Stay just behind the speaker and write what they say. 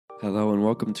Hello and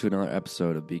welcome to another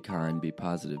episode of Be Kind, Be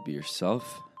Positive, Be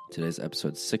Yourself. Today's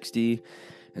episode 60.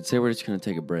 And today we're just going to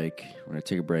take a break. We're going to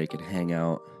take a break and hang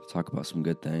out, talk about some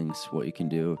good things, what you can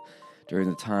do during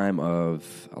the time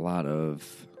of a lot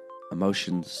of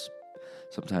emotions,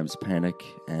 sometimes panic,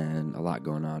 and a lot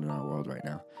going on in our world right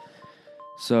now.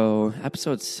 So,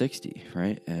 episode 60,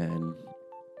 right? And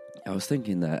I was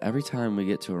thinking that every time we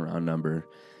get to a round number,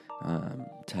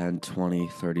 10, 20,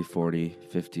 30, 40,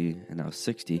 50, and now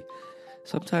 60,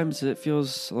 sometimes it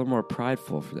feels a little more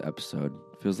prideful for the episode.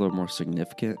 It feels a little more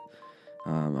significant.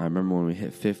 I remember when we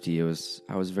hit 50,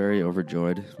 I was very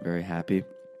overjoyed, very happy,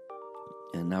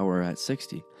 and now we're at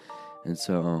 60. And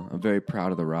so I'm very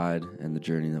proud of the ride and the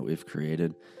journey that we've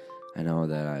created. I know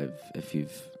that if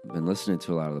you've been listening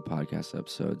to a lot of the podcast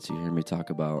episodes, you hear me talk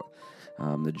about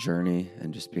the journey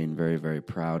and just being very, very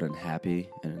proud and happy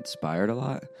and inspired a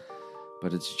lot.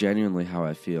 But it's genuinely how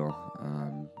I feel.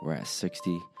 We're at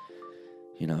 60.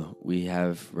 You know,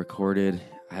 I've recorded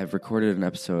an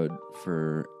episode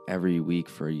for every week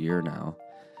for a year now.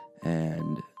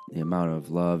 And the amount of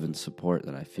love and support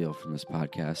that I feel from this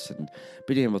podcast and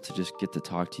being able to just get to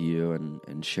talk to you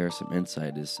and share some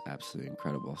insight is absolutely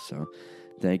incredible. So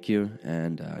thank you.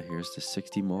 And here's to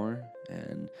 60 more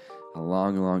and a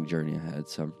long, long journey ahead.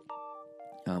 So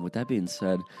with that being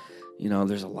said, you know,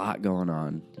 there's a lot going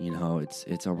on. You know,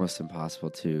 it's almost impossible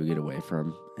to get away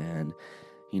from. And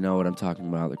you know what I'm talking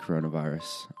about, the coronavirus.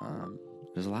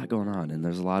 There's a lot going on, and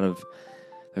there's a lot of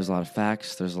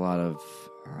facts, there's a lot of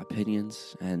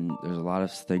opinions, and there's a lot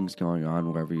of things going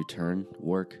on wherever you turn,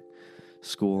 work,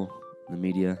 school, the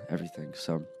media, everything.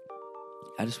 So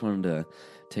I just wanted to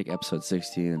take episode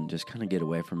 60 and just kind of get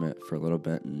away from it for a little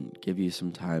bit and give you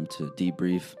some time to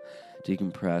debrief,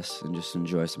 decompress, and just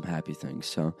enjoy some happy things.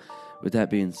 So with that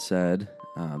being said,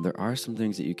 there are some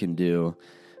things that you can do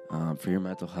for your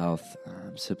mental health,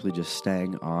 simply just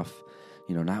staying off,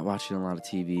 you know, not watching a lot of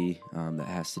TV that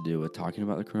has to do with talking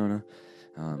about the corona,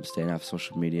 staying off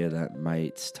social media that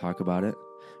might talk about it,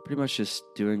 pretty much just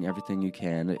doing everything you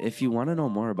can. If you want to know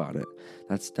more about it,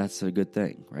 that's a good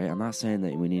thing, right? I'm not saying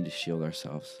that we need to shield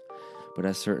ourselves, but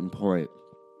at a certain point,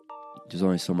 there's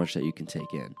only so much that you can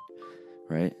take in,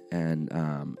 right? And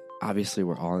obviously,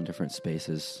 we're all in different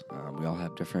spaces. We all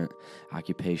have different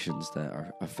occupations that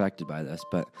are affected by this,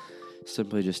 but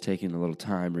simply just taking a little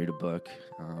time, read a book,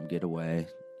 get away,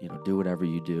 you know, do whatever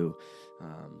you do,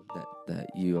 that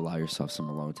you allow yourself some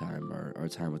alone time or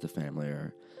time with the family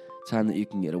or time that you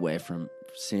can get away from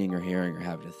seeing or hearing or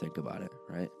having to think about it,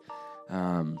 right?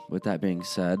 With that being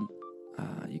said,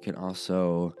 you can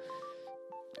also,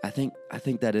 I think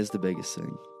that is the biggest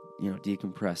thing. You know,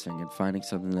 decompressing and finding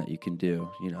something that you can do.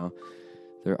 You know,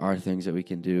 there are things that we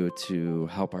can do to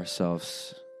help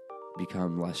ourselves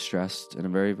become less stressed in a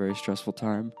very, very stressful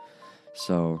time.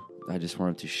 So I just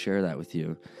wanted to share that with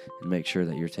you and make sure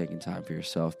that you're taking time for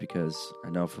yourself, because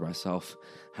I know for myself,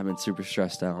 I've been super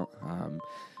stressed out,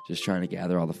 just trying to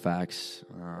gather all the facts,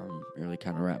 really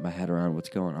kind of wrap my head around what's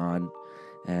going on.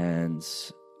 And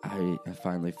I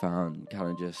finally found kind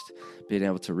of just being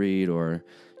able to read or,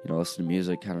 you know, listen to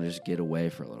music, kind of just get away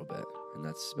for a little bit. And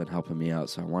that's been helping me out.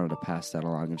 So I wanted to pass that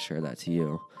along and share that to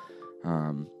you.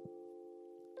 I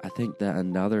think that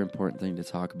another important thing to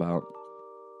talk about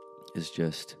is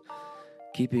just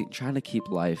trying to keep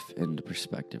life into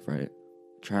perspective, right?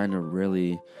 Trying to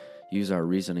really use our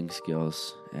reasoning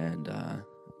skills and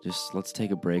just let's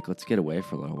take a break. Let's get away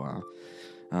for a little while.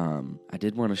 I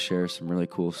did want to share some really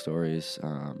cool stories.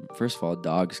 First of all,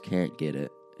 dogs can't get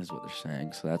it, is what they're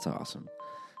saying. So that's awesome.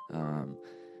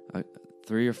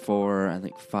 3 or 4, I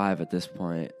think 5 at this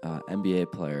point,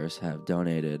 NBA players have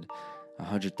donated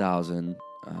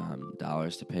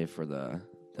 $100,000 to pay for the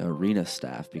arena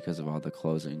staff because of all the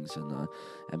closings and the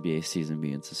NBA season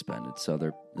being suspended. So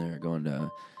they're going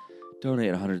to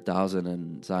donate $100,000,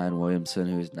 and Zion Williamson,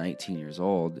 who's 19 years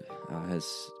old,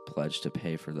 has pledged to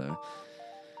pay for the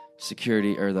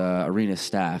security or the arena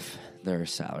staff their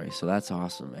salary. So that's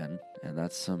awesome, man. And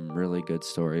that's some really good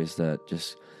stories that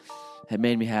just had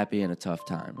made me happy in a tough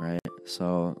time, right?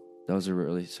 So those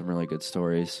are some really good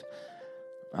stories.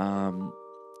 I'm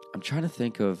trying to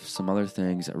think of some other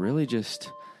things that really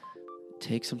just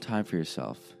take some time for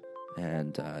yourself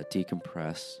and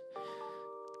decompress,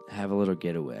 have a little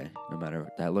getaway, no matter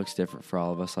what. That looks different for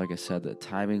all of us. Like I said, the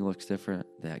timing looks different.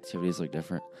 The activities look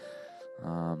different.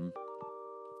 I'm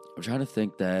trying to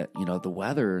think that, you know, the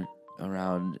weather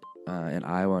around in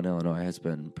Iowa and Illinois has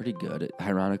been pretty good.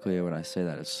 Ironically, when I say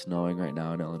that, it's snowing right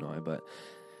now in Illinois, but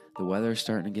the weather is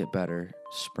starting to get better.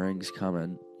 Spring's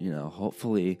coming. You know,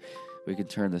 hopefully we can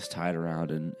turn this tide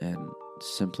around and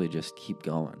simply just keep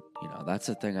going. That's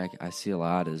the thing I see a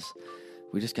lot is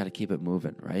we just got to keep it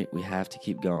moving, right? We have to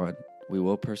keep going. We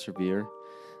will persevere.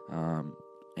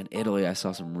 In Italy, I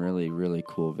saw some really, really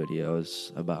cool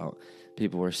videos about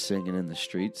people were singing in the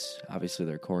streets. Obviously,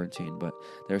 they're quarantined, but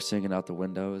they're singing out the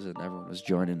windows, and everyone was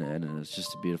joining in, and it was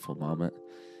just a beautiful moment.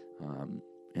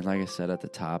 And like I said at the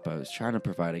top, I was trying to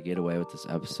provide a getaway with this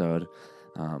episode,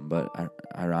 but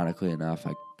ironically enough,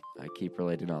 I keep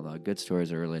relating all the good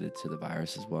stories are related to the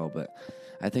virus as well. But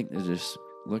I think they're just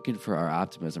looking for our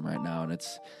optimism right now, and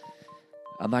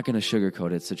I'm not going to sugarcoat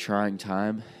it. It's a trying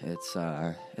time. It's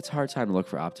a hard time to look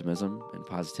for optimism and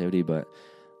positivity, but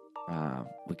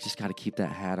we just got to keep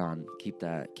that hat on, keep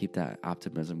that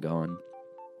optimism going.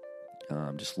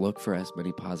 Just look for as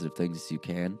many positive things as you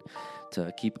can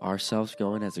to keep ourselves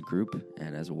going as a group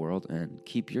and as a world, and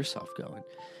keep yourself going.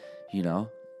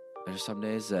 There's some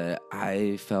days that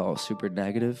I felt super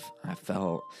negative. I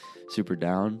felt super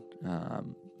down,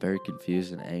 very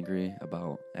confused and angry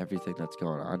about everything that's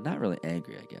going on. Not really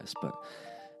angry, I guess, but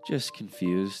just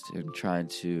confused and trying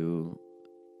to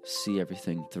see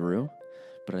everything through.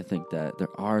 But I think that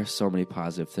there are so many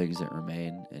positive things that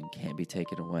remain and can't be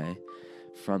taken away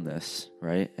from this,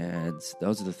 right? And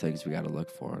those are the things we got to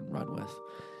look for and run with.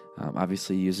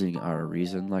 Obviously, using our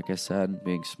reason, like I said,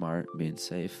 being smart, being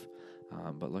safe,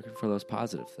 but looking for those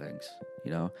positive things.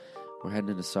 We're heading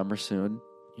into summer soon.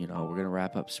 We're going to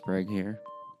wrap up spring here.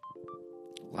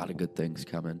 A lot of good things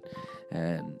coming.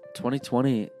 And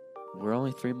 2020, we're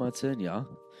only 3 months in, y'all.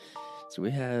 So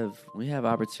we have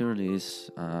opportunities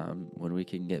when we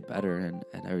can get better and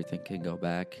everything can go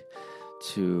back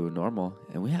to normal.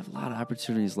 And we have a lot of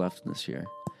opportunities left in this year.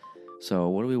 So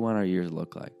what do we want our year to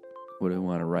look like? What do we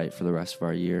want to write for the rest of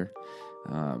our year?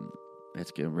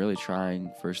 It's been really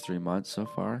trying first 3 months so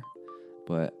far.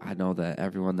 But I know that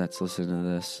everyone that's listening to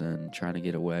this and trying to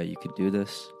get away, you can do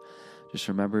this. Just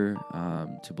remember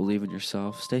to believe in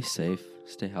yourself. Stay safe.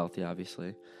 Stay healthy,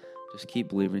 obviously. Just keep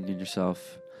believing in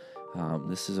yourself.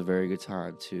 This is a very good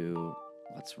time to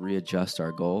let's readjust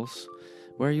our goals.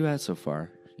 Where are you at so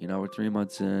far? We're 3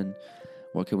 months in.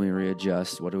 What can we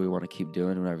readjust? What do we want to keep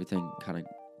doing when everything kind of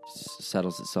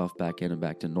settles itself back in and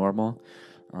back to normal?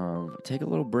 Take a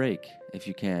little break if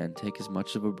you can. Take as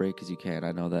much of a break as you can.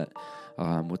 I know that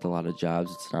with a lot of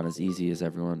jobs, it's not as easy as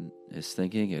everyone is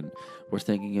thinking, and we're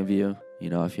thinking of you.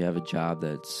 If you have a job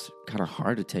that's kind of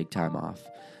hard to take time off,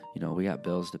 we got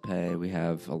bills to pay. We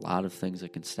have a lot of things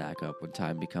that can stack up when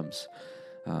time becomes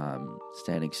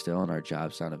standing still and our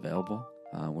job's not available.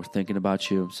 We're thinking about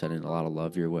you. I'm sending a lot of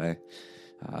love your way.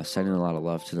 Sending a lot of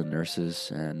love to the nurses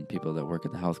and people that work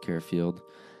in the healthcare field.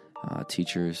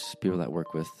 Teachers, people that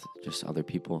work with just other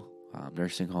people,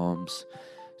 nursing homes,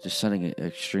 just sending an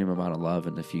extreme amount of love.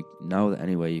 And if you know that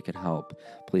any way you can help,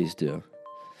 please do.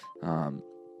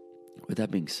 With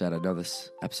that being said, I know this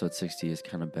episode 60 has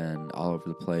kind of been all over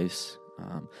the place,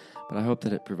 but I hope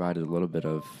that it provided a little bit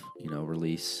of,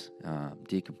 release,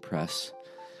 decompress,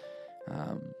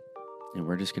 and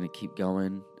we're just going to keep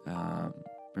going.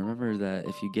 Remember that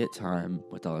if you get time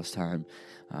with all this time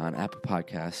on Apple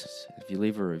Podcasts, if you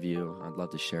leave a review, I'd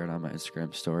love to share it on my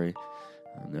Instagram story.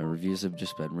 The reviews have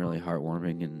just been really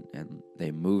heartwarming, and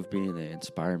they move me, they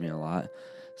inspire me a lot.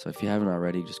 So if you haven't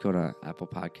already, just go to Apple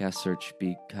Podcasts, search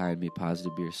Be Kind, Be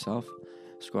Positive, Be Yourself.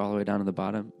 Scroll all the way down to the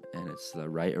bottom, and it's the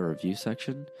write a review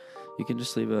section. You can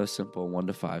just leave a simple 1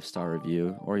 to 5 star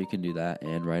review, or you can do that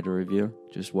and write a review.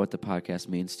 Just what the podcast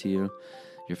means to you,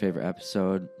 your favorite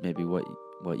episode, maybe what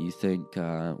you think,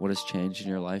 what has changed in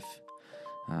your life,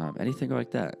 anything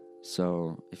like that.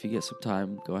 So if you get some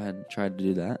time, go ahead and try to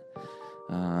do that.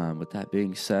 With that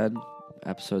being said,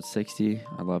 episode 60,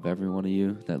 I love every one of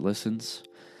you that listens.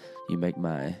 You make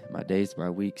my days, my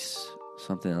weeks,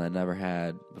 something that I never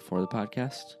had before the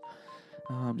podcast.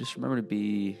 Just remember to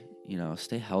be,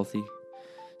 stay healthy,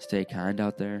 stay kind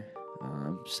out there,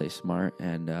 stay smart,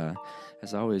 and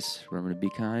as always, remember to be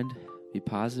kind, be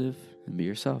positive, and be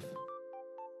yourself.